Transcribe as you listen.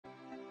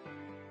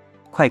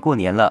快过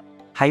年了，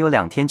还有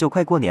2天就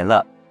快过年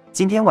了。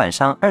今天晚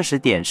上20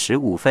点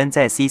15分，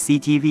在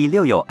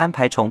CCTV6有安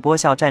排重播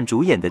肖战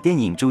主演的电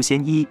影《诛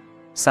仙1》，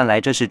算来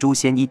这是《诛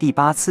仙1》第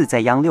8次在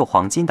央6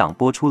黄金档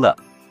播出了。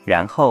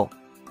然后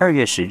2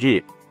月10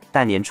日，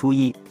大年初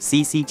一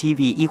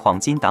 ，CCTV1 黄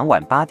金档晚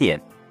8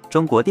点，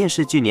中国电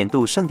视剧年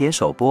度盛典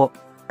首播。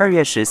2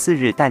月14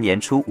日，大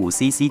年初5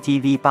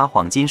 ，CCTV8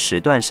 黄金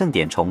时段盛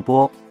典重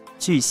播。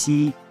据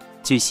悉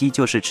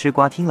就是吃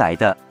瓜听来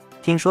的。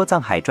听说《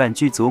藏海传》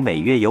剧组每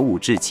月有5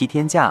至7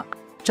天假，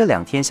这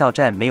2天肖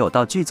战没有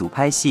到剧组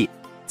拍戏，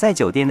在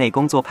酒店内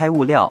工作拍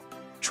物料。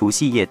除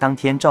夕夜当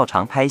天照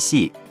常拍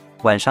戏，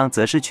晚上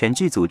则是全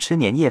剧组吃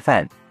年夜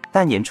饭。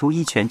大年初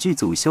一全剧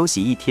组休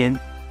息1天，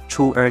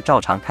初二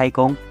照常开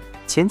工。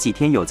前几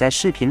天有在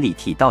视频里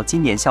提到，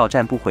今年肖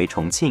战不回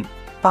重庆，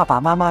爸爸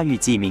妈妈预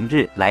计明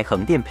日来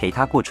横店陪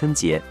他过春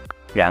节。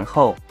然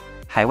后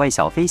海外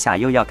小飞侠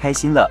又要开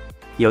心了，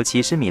尤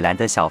其是米兰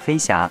的小飞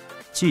侠。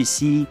据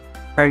悉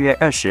2月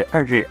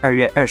22日、2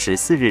月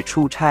24日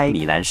出差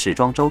米兰时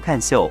装周看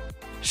秀，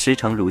时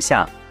程如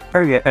下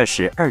：2月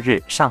22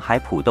日上海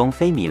浦东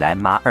飞米兰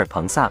马尔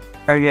彭萨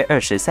，2月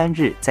23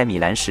日在米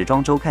兰时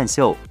装周看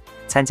秀，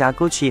参加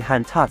Gucci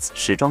和 TOD'S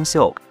时装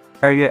秀。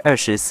2月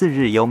24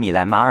日由米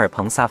兰马尔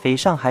彭萨飞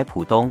上海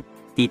浦东，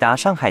抵达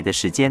上海的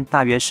时间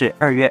大约是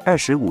2月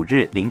25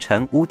日凌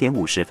晨5点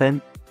50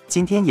分。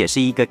今天也是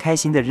一个开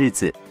心的日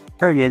子。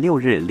2月6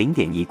日0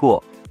点一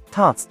过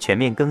 ，TOD'S 全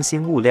面更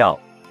新物料。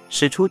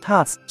使出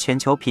TOD'S 全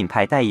球品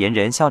牌代言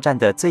人肖战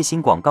的最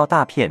新广告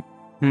大片。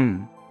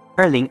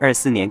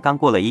2024年刚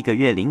过了1个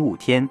月0.5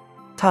天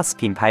 ，TOD'S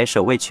品牌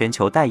首位全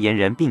球代言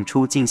人并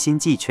出镜新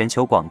季全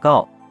球广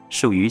告，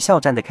属于肖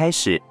战的开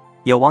始。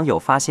有网友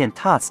发现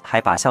TOD'S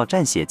还把肖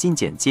战写进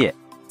简介，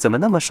怎么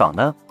那么爽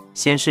呢？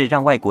先是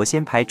让外国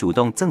先牌主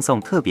动赠送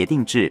特别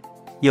定制，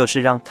又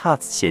是让 TOD'S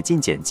写进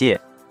简介，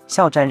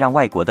肖战让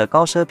外国的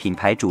高奢品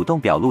牌主动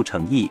表露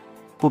诚意，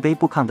不卑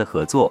不亢的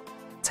合作。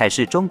才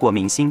是中国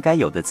明星该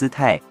有的姿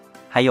态。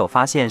还有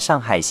发现上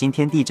海新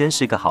天地真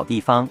是个好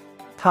地方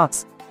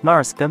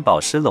 ，TOD'S、Mars 跟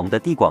宝诗龙的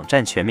地广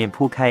站全面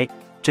铺开，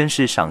真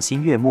是赏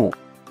心悦目。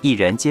艺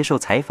人接受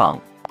采访，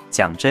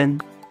讲真，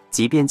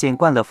即便见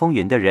惯了风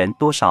云的人，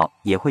多少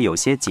也会有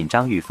些紧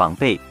张与防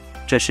备，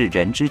这是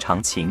人之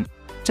常情，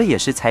这也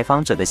是采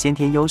访者的先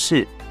天优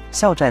势。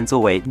肖战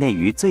作为内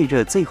娱最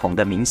热最红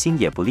的明星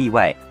也不例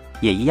外，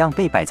也一样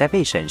被摆在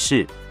被审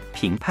视、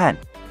评判、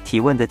提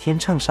问的天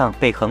秤上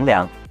被衡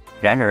量。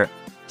然而，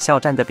肖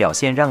战的表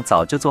现让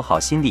早就做好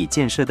心理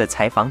建设的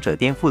采访者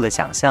颠覆了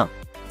想象。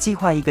计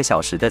划1个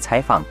小时的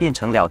采访变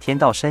成聊天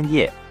到深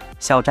夜，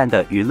肖战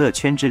的娱乐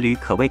圈之旅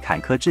可谓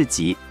坎坷至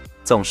极，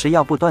总是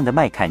要不断的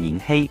卖砍迎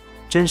黑，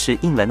真是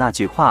应了那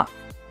句话：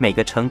每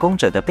个成功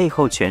者的背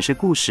后全是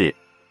故事。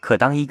可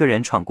当一个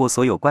人闯过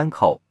所有关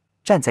口，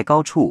站在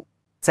高处，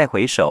再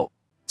回首，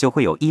就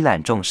会有一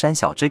览众山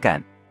小之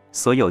感，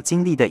所有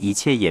经历的一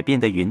切也变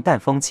得云淡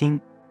风轻。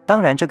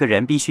当然，这个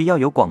人必须要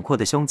有广阔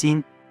的胸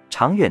襟。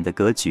长远的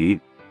格局，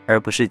而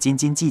不是斤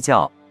斤计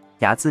较、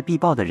睚眦必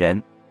报的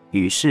人。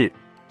于是，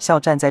肖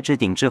战在置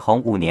顶至红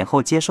5年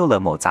后接受了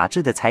某杂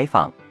志的采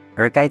访，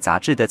而该杂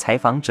志的采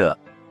访者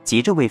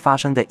急着为发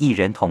生的艺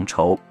人同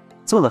酬，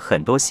做了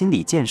很多心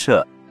理建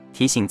设，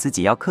提醒自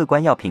己要客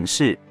观、要平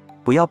视，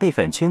不要被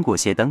粉圈裹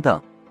挟等等，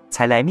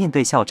才来面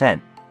对肖战。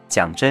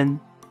讲真，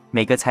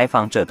每个采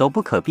访者都不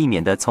可避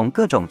免地从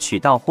各种渠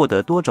道获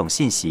得多种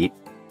信息，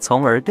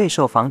从而对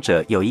受访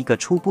者有一个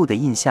初步的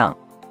印象。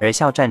而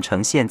肖战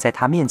呈现在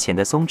他面前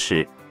的松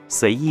弛、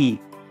随意、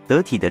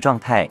得体的状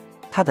态，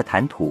他的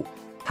谈吐、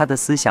他的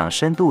思想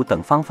深度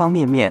等方方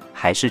面面，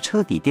还是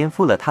彻底颠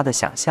覆了他的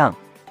想象，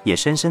也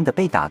深深的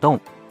被打动，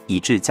以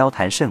致交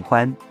谈甚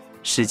欢。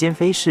时间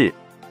飞逝，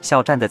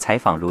肖战的采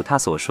访如他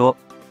所说，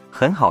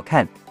很好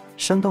看、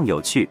生动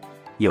有趣、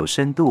有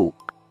深度、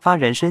发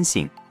人深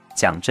省。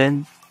讲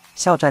真，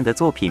肖战的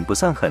作品不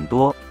算很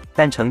多，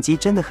但成绩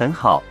真的很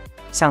好。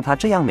像他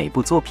这样每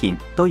部作品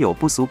都有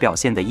不俗表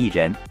现的艺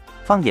人，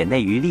放眼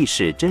内娱历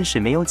史，真是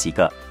没有几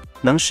个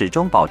能始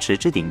终保持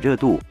置顶热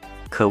度，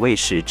可谓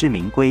实至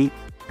名归。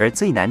而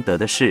最难得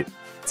的是，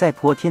在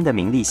泼天的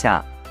名利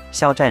下，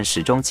肖战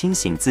始终清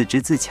醒自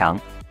知自强，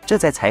这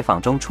在采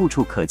访中处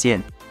处可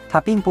见。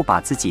他并不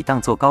把自己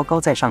当作高高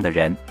在上的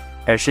人，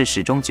而是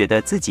始终觉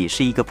得自己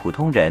是一个普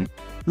通人，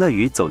乐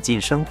于走进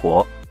生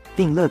活，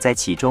并乐在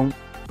其中。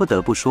不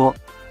得不说，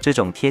这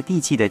种贴地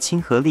气的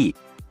亲和力，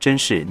真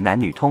是男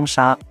女通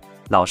杀，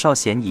老少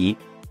咸宜。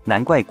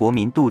难怪国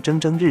民度蒸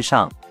蒸日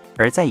上。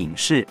而在影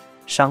视、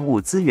商务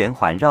资源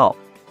环绕、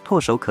唾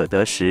手可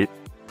得时，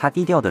他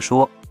低调地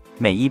说，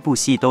每一部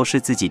戏都是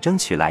自己争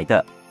取来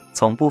的，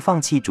从不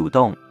放弃主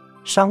动。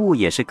商务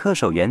也是恪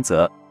守原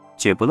则，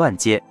绝不乱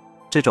接。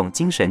这种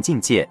精神境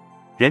界、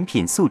人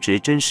品素质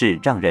真是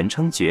让人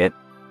称绝，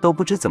都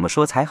不知怎么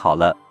说才好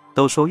了。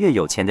都说越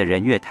有钱的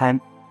人越贪，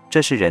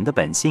这是人的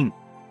本性，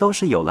都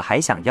是有了还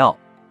想要，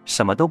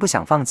什么都不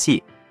想放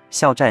弃。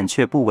肖战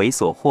却不为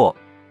所惑，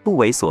不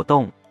为所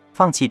动，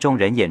放弃众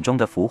人眼中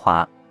的浮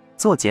华，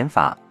做减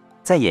法，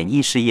在演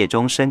艺事业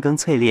中深耕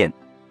淬炼，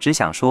只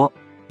想说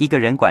一个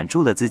人管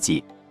住了自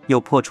己，又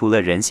破除了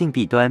人性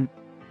弊端，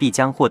必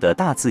将获得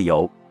大自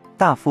由、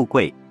大富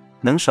贵。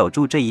能守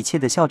住这一切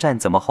的肖战，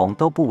怎么红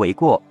都不为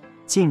过。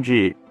近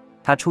日，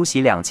他出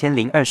席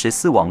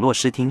2024网络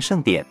视听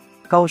盛典，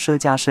高奢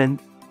加身，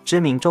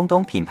知名中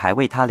东品牌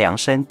为他量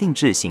身定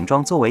制行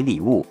装作为礼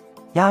物，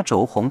压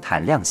轴红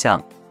毯亮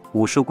相。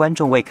无数观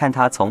众为看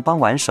他从傍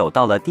晚守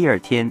到了第二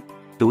天，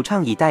独唱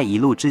“一带一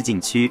路”致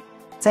敬曲。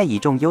在一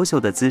众优秀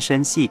的资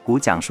深戏骨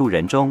讲述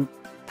人中，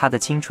他的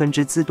青春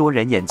之姿多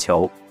人眼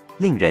球，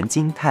令人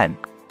惊叹。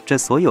这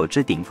所有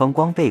之顶风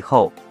光背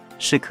后，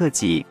是克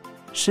己，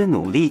是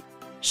努力，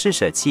是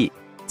舍弃。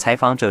采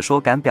访者说，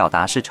敢表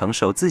达是成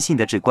熟自信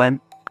的直观，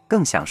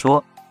更想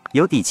说，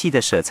有底气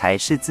的舍才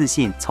是自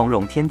信从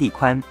容天地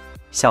宽。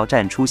肖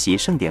战出席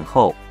盛典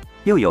后，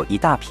又有一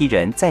大批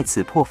人再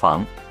次破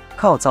防，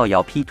靠造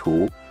谣 P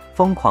图，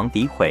疯狂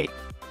诋毁，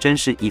真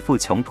是一副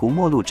穷途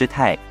末路之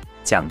态。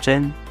讲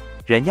真，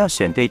人要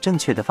选对正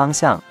确的方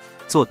向，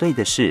做对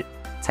的事，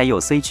才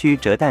有虽曲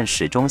折但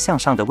始终向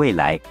上的未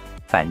来。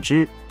反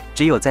之，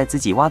只有在自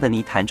己挖的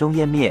泥潭中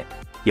湮灭。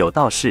有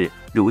道是，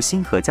如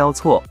星河交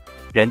错，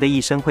人的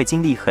一生会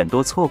经历很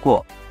多错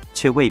过，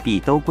却未必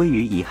都归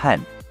于遗憾。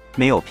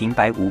没有平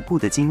白无故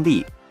的经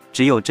历，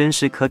只有真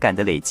实可感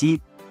的累积。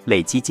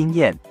累积经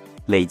验，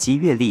累积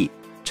阅历，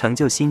成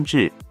就心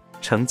智，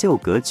成就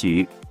格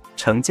局，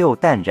成就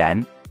淡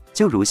然。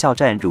就如肖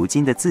战如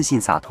今的自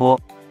信洒脱，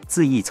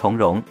恣意从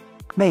容，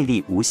魅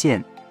力无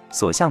限，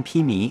所向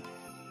披靡。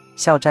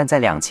肖战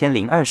在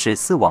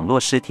2024网络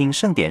视听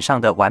盛典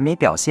上的完美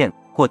表现，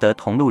获得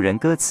同路人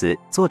歌词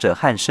作者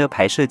和奢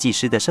牌设计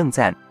师的盛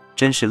赞，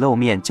真实露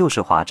面就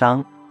是华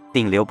章，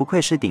顶流不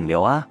愧是顶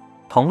流啊！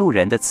同路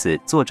人的词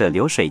作者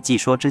流水记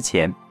说，之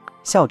前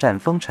肖战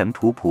风尘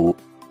仆仆，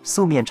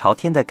素面朝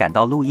天地赶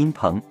到录音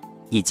棚，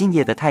以敬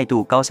业的态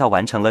度高效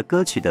完成了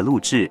歌曲的录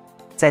制，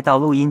再到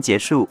录音结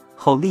束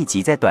后，立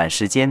即在短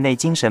时间内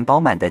精神饱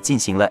满地进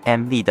行了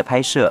MV 的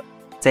拍摄。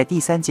在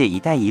第3届“一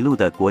带一路”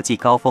的国际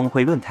高峰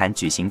会论坛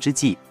举行之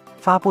际，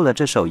发布了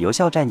这首由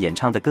肖战演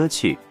唱的歌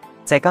曲。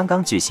在刚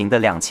刚举行的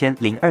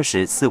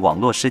2024网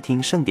络视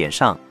听盛典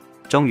上，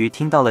终于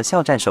听到了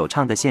肖战首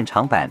唱的现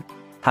场版。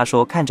他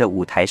说，看着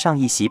舞台上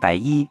一袭白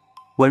衣，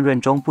温润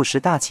中不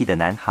失大气的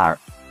男孩，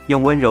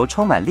用温柔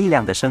充满力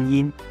量的声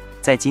音，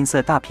在金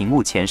色大屏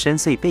幕前深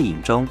邃背影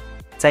中，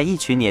在一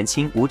群年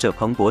轻舞者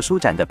蓬勃舒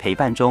展的陪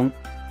伴中，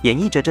演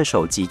绎着这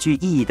首极具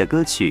意义的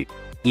歌曲。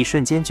一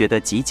瞬间觉得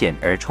极简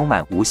而充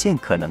满无限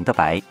可能的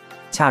白，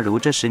恰如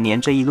这10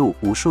年这一路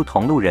无数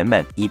同路人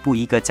们一步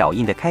一个脚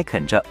印的开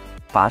垦着、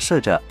跋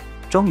涉着，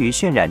终于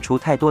渲染出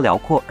太多辽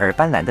阔而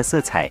斑斓的色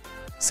彩。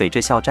随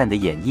着肖战的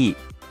演绎，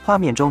画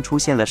面中出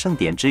现了盛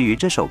典之于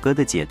这首歌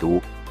的解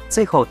读。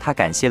最后他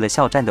感谢了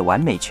肖战的完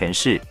美诠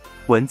释，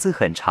文字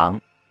很长，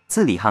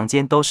字里行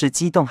间都是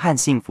激动和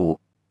幸福。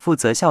负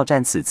责肖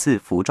战此次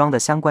服装的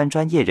相关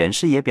专业人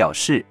士也表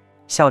示，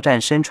肖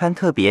战身穿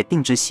特别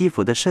定制西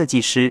服的设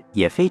计师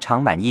也非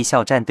常满意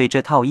肖战对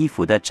这套衣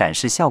服的展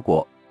示效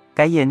果。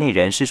该业内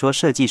人士说，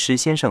设计师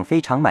先生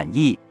非常满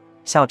意，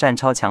肖战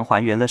超强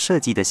还原了设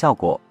计的效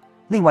果。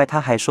另外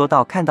他还说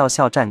到，看到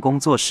肖战工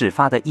作室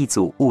发的一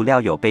组物料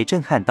有被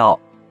震撼到，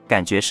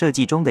感觉设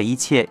计中的一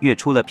切跃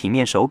出了平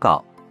面手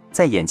稿，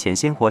在眼前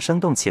鲜活生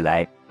动起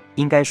来。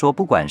应该说，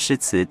不管是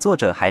词作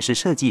者还是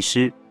设计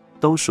师，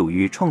都属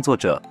于创作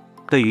者。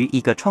对于一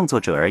个创作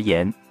者而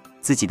言，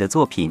自己的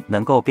作品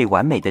能够被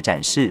完美的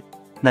展示，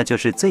那就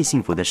是最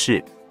幸福的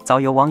事。早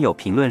有网友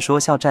评论说，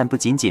肖战不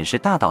仅仅是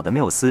大导的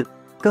缪斯，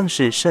更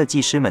是设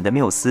计师们的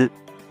缪斯。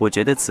我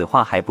觉得此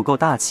话还不够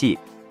大气，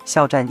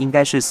肖战应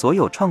该是所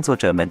有创作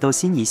者们都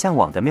心仪向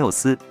往的缪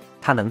斯。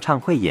他能唱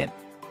会演，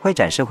会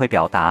展示会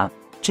表达，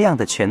这样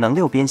的全能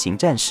六边形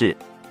战士，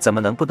怎么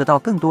能不得到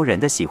更多人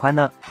的喜欢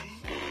呢？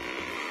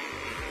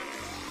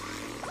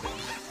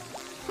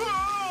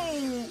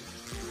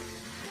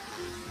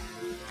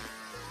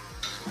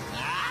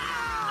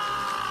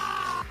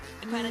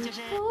快乐就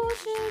是，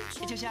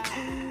就像和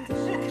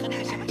那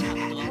个什么差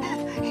不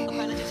多。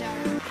快乐就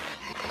像。